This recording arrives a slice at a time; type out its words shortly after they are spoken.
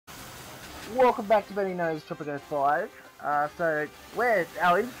Welcome back to Benny Knows Tropico 5. So,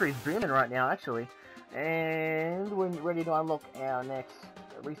 our industry's booming right now, actually. And we're ready to unlock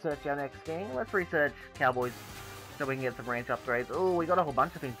research our next game. Let's research Cowboys so we can get some ranch upgrades. Oh, we got a whole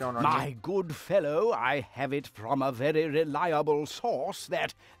bunch of things going on My here. good fellow, I have it from a very reliable source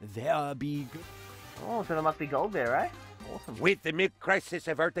that there be... Oh, so there must be gold there, eh? Awesome. With the milk crisis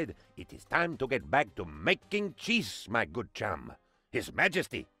averted, it is time to get back to making cheese, my good chum. His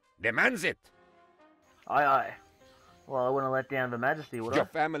Majesty demands it. Aye, aye. Well, I wouldn't let down the Majesty, would I? Your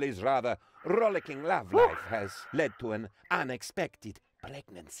family's rather rollicking love life has led to an unexpected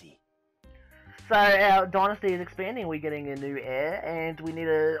pregnancy. So our dynasty is expanding, we're getting a new heir, and we need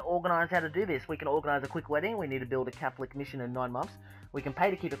to organise how to do this. We can organise a quick wedding, we need to build a Catholic mission in 9 months, we can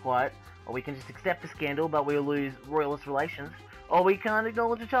pay to keep it quiet, or we can just accept the scandal but we'll lose royalist relations, or we can't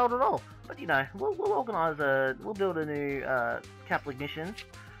acknowledge the child at all. But you know, we'll build a new Catholic mission,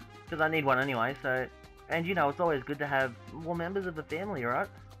 because I need one anyway, so, and you know, it's always good to have more members of the family, right?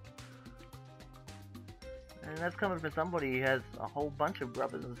 And that's coming from somebody who has a whole bunch of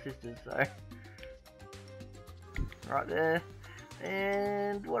brothers and sisters, so... Right there.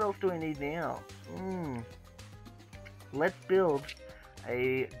 And what else do we need now? Let's build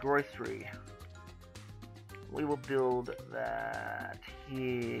a grocery. We will build that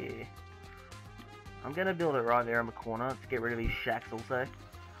here. I'm gonna build it right there in the corner to get rid of these shacks also.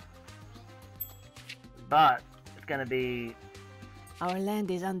 But it's gonna be... Our land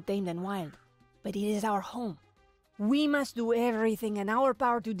is untamed and wild, but it is our home. We must do everything in our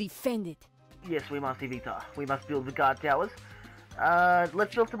power to defend it. Yes, we must, Evita. We must build the guard towers.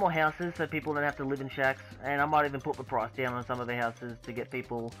 Let's build some more houses so people don't have to live in shacks. And I might even put the price down on some of the houses to get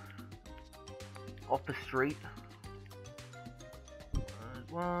people off the street.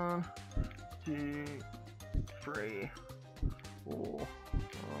 1, 2, 3, 4,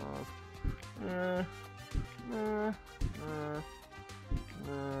 5.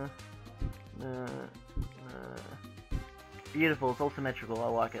 Beautiful, it's all symmetrical, I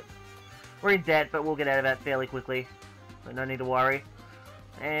like it. We're in debt, but we'll get out of that fairly quickly, so no need to worry.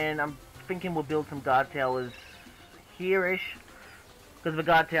 And I'm thinking we'll build some guard towers here-ish, because the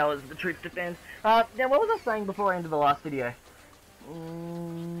guard towers the troops defend. Now, what was I saying before I ended the last video?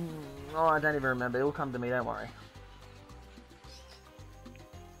 Oh, I don't even remember. It'll come to me, don't worry.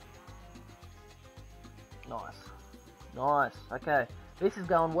 Nice. Nice, okay. This is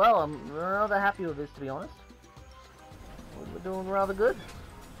going well. I'm rather happy with this, to be honest. We're doing rather good.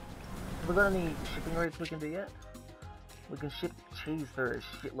 Have we got any shipping routes we can do yet? We can ship cheese for a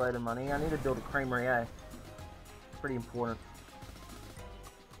shitload of money. I need to build a creamery, eh? Pretty important.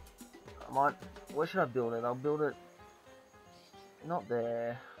 Where should I build it? I'll build it... Not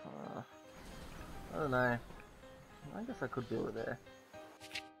there. I don't know. I guess I could build it there.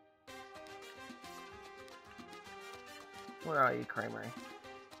 Where are you, creamery?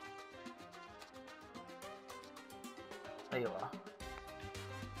 There you are.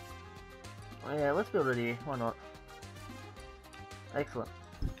 Oh, yeah, let's build it here. Why not? Excellent.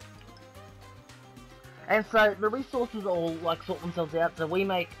 And so the resources all like sort themselves out. So we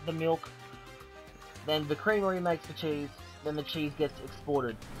make the milk, then the creamery makes the cheese, then the cheese gets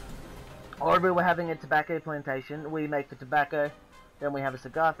exported. Or if we're having a tobacco plantation, we make the tobacco, then we have a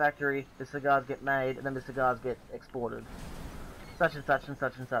cigar factory, the cigars get made, and then the cigars get exported. Such and such and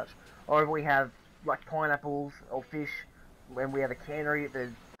such and such. Or if we have like pineapples or fish, when we have a cannery,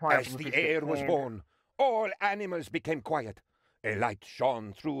 the As the air was born, all animals became quiet. A light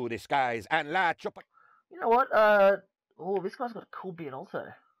shone through the skies, and La Chupa... You know what? Oh, this guy's got a cool beard also.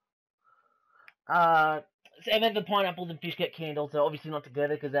 And then the pineapples and fish get canned also. Obviously not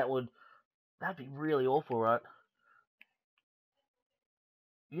together, because that'd be really awful, right?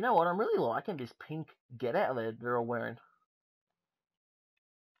 You know what? I'm really liking this pink get out there they're all wearing.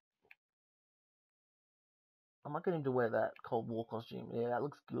 I might get him to wear that Cold War costume. Yeah, that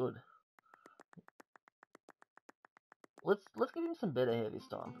looks good. Let's give him some better hair this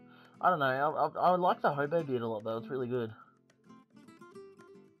time. I don't know. I like the hobo beard a lot though. It's really good.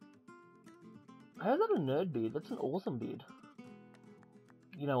 How's that a nerd beard? That's an awesome beard.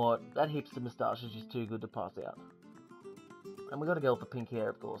 You know what? That hipster moustache is just too good to pass out. And we got to go with the pink hair,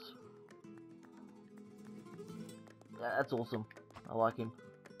 of course. Yeah, that's awesome. I like him.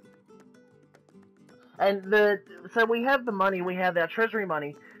 And so we have the money, we have our treasury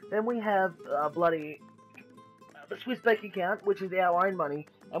money, then we have the Swiss bank account, which is our own money,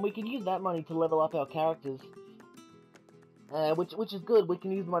 and we can use that money to level up our characters. Which is good. We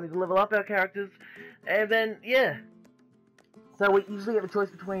can use money to level up our characters, and then yeah. So we usually have a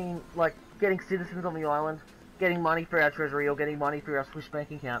choice between like getting citizens on the island, getting money for our treasury, or getting money for our Swiss bank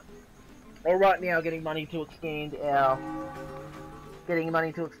account. Or right now, getting money to expand our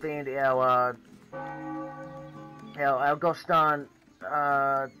gosh darn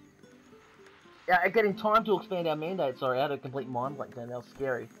getting time to expand our mandate. Sorry, I had a complete mind blank then. That was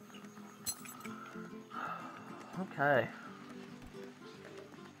scary. Okay.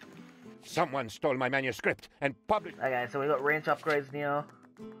 Someone stole my manuscript and published. Okay, so we got ranch upgrades now.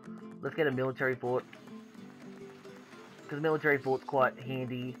 Let's get a military fort, because military fort's quite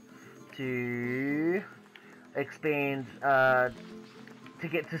handy to expand, to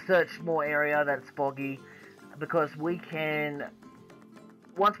get to search more area that's foggy, because we can,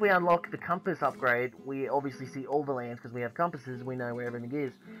 once we unlock the compass upgrade, we obviously see all the lands because we have compasses, we know where everything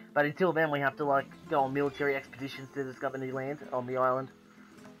is. But until then, we have to like go on military expeditions to discover new land on the island.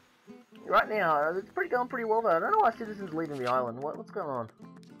 Right now, it's going pretty well though. I don't know why citizens leaving the island. What's going on?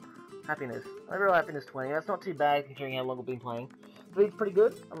 Happiness. Overall happiness 20. That's not too bad considering how long we've been playing. Food's pretty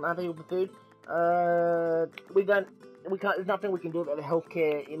good. I'm happy with the food. There's nothing we can do about the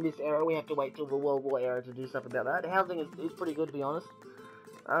healthcare in this era. We have to wait till the World War era to do stuff about that. Housing is pretty good, to be honest.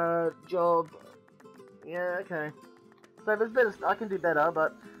 Job. Yeah, okay. So there's better. I can do better,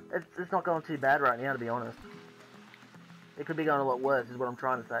 but it's not going too bad right now, to be honest. It could be going a lot worse, is what I'm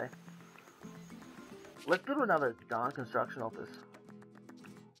trying to say. Let's build another darn construction office.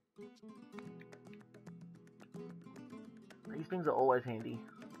 These things are always handy.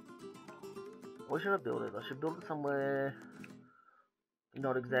 Where should I build it? I should build it somewhere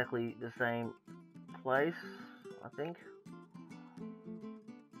not exactly the same place, I think.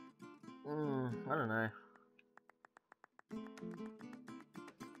 I don't know.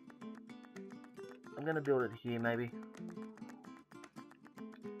 I'm gonna build it here, maybe.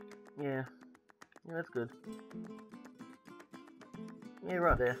 Yeah, that's good. Yeah,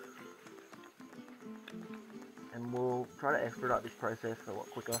 right there. And we'll try to expedite this process a lot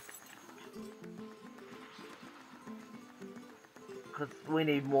quicker. Because we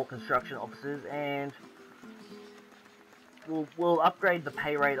need more construction officers, and we'll upgrade the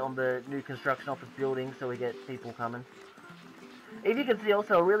pay rate on the new construction office building so we get people coming. If you can see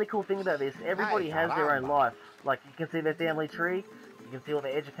also a really cool thing about this, everybody has their own life. Like you can see their family tree, you can see what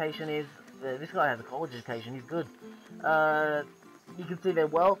their education is. This guy has a college education, he's good. You can see their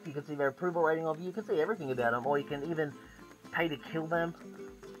wealth, you can see their approval rating of you, you can see everything about them, or you can even pay to kill them.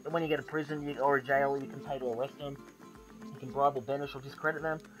 When you get a prison or a jail, you can pay to arrest them. You can bribe or banish or discredit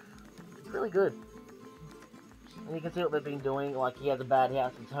them. It's really good. And you can see what they've been doing, like he has a bad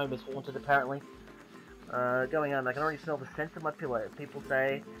house, his home is haunted apparently. Going on, I can already smell the scent of my pillow. People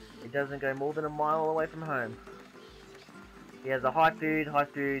say it doesn't go more than a mile away from home. He has a high food.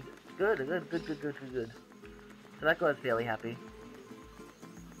 Good. So that guy's fairly happy.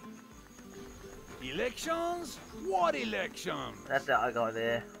 Elections? What elections? That's that guy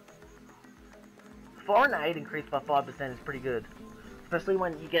there. Foreign aid increased by 5% is pretty good. Especially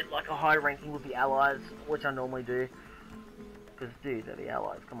when you get like a high ranking with the allies, which I normally do. Because dude, they're the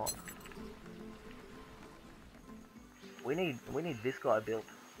allies, come on. We need this guy built.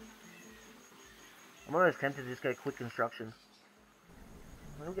 I'm almost tempted to just go quick construction.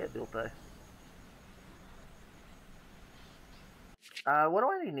 It'll get built though. What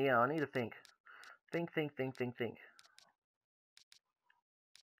do I need now? I need to think. Think.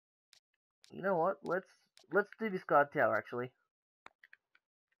 You know what? Let's do this guard tower actually.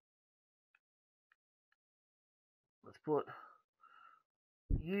 Let's put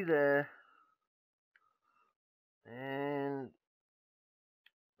you there, and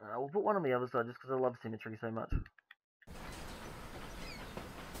we'll put one on the other side just because I love symmetry so much.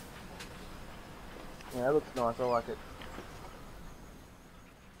 Yeah, that looks nice. I like it.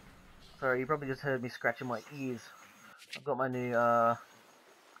 Sorry, you probably just heard me scratching my ears. I've got my new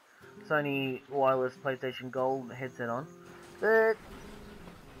Sony wireless PlayStation Gold headset on. The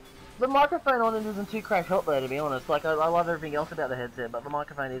microphone on it isn't too crack hot though, to be honest. Like, I love everything else about the headset, but the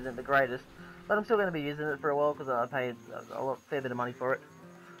microphone isn't the greatest. But I'm still going to be using it for a while because I paid a fair bit of money for it.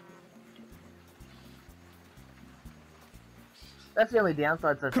 That's the only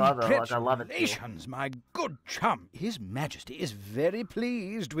downside so far though, like I love it still. Congratulations, my good chum. His Majesty is very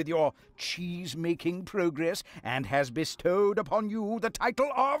pleased with your cheese-making progress and has bestowed upon you the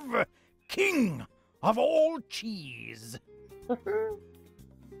title of King of all Cheese.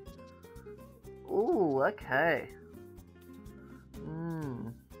 Ooh, okay.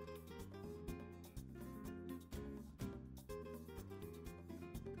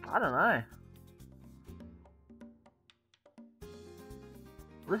 I don't know.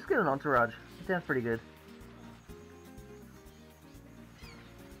 Let's get an entourage. It sounds pretty good.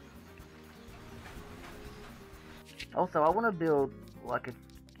 Also, I want to build like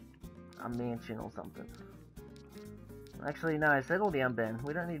a mansion or something. Actually, no, settle down, Ben.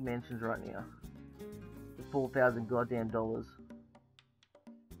 We don't need mansions right now. For 4,000 goddamn dollars.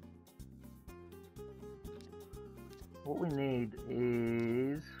 What we need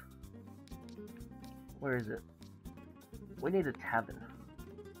is... Where is it? We need a tavern.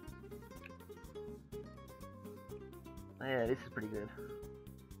 Yeah, this is pretty good.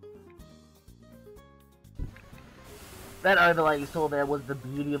 That overlay you saw there was the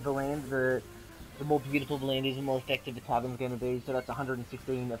beauty of the land. The more beautiful the land is, the more effective the tavern's going to be. So that's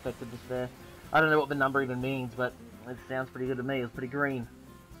 116 effectiveness there. I don't know what the number even means, but it sounds pretty good to me. It's pretty green.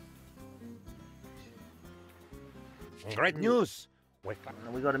 Great news!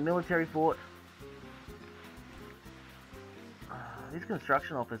 And we got a military fort. This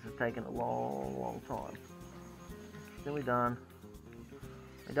construction office has taken a long time. Then we're done.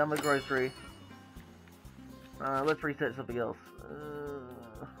 We're done with grocery. Let's research something else.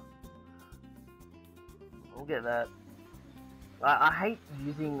 We'll get that. I hate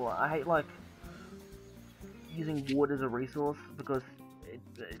using wood as a resource because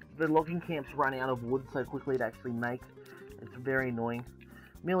the logging camps run out of wood so quickly to actually make. It's very annoying.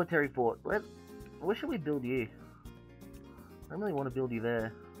 Military fort. Where should we build you? I don't really want to build you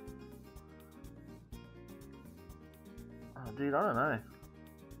there. Oh, dude, I don't know.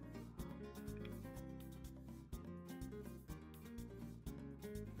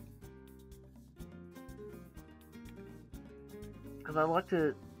 Because I like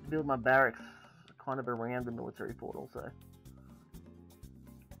to build my barracks kind of around the military fort also.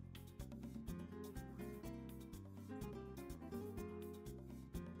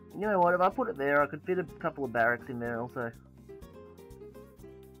 You know what, if I put it there, I could fit a couple of barracks in there also.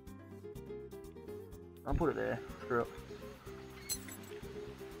 I'll put it there. Screw it.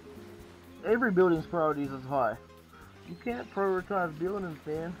 Every building's priorities is high. You can't prioritize buildings,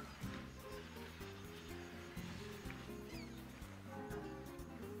 man.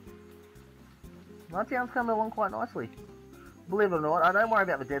 My town's coming along quite nicely. Believe it or not, I don't worry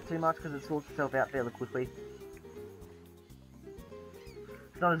about the debt too much because it sorts itself out fairly quickly.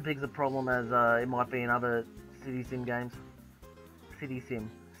 It's not as big as a problem as it might be in other city sim games.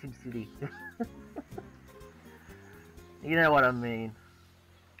 SimCity. You know what I mean.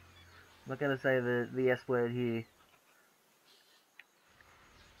 I'm not going to say the S word here.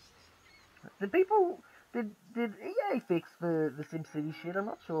 Did EA fix the SimCity shit? I'm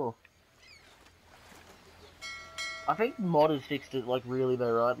not sure. I think modders fixed it, like, really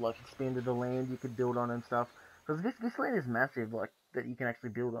though, right? Like, expanded the land you could build on and stuff. Because this land is massive, like, that you can actually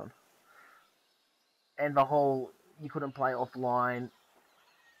build on. And the whole, you couldn't play offline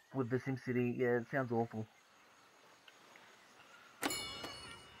with the SimCity, yeah, it sounds awful.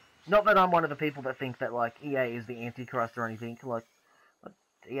 Not that I'm one of the people that think that, like, EA is the Antichrist or anything. Like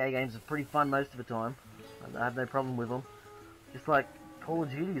EA games are pretty fun most of the time. I have no problem with them. Just like Call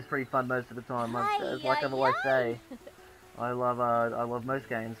of Duty is pretty fun most of the time. Like I always say, I love most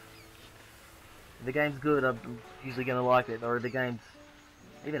games. If the game's good, I'm usually gonna like it. Or if the game's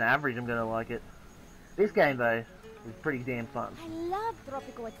even average, I'm gonna like it. This game though is pretty damn fun. I love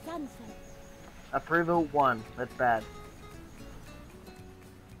Tropico at sunset. Approval 1. That's bad.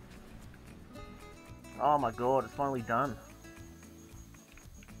 Oh my god, it's finally done.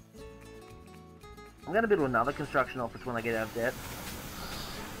 I'm gonna build another construction office when I get out of debt.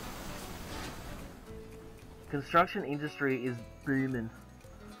 Construction industry is booming.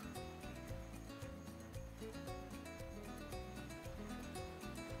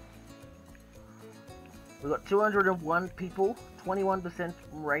 We've got 201 people, 21%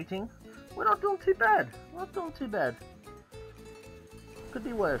 rating. We're not doing too bad. Not doing too bad. Could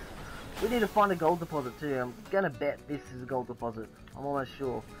be worse. We need to find a gold deposit too. I'm gonna bet this is a gold deposit. I'm almost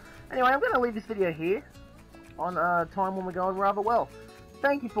sure. Anyway, I'm gonna leave this video here on time when we're going rather well.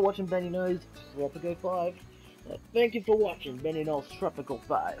 Thank you for watching Benny Knows Tropico 5. Thank you for watching Benny Knows Tropico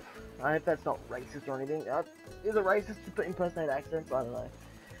 5. I hope that's not racist or anything. Is it racist to impersonate accents? I don't know.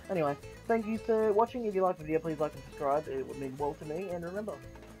 Anyway, thank you for watching. If you liked the video, please like and subscribe. It would mean well to me. And remember,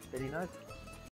 Benny Knows.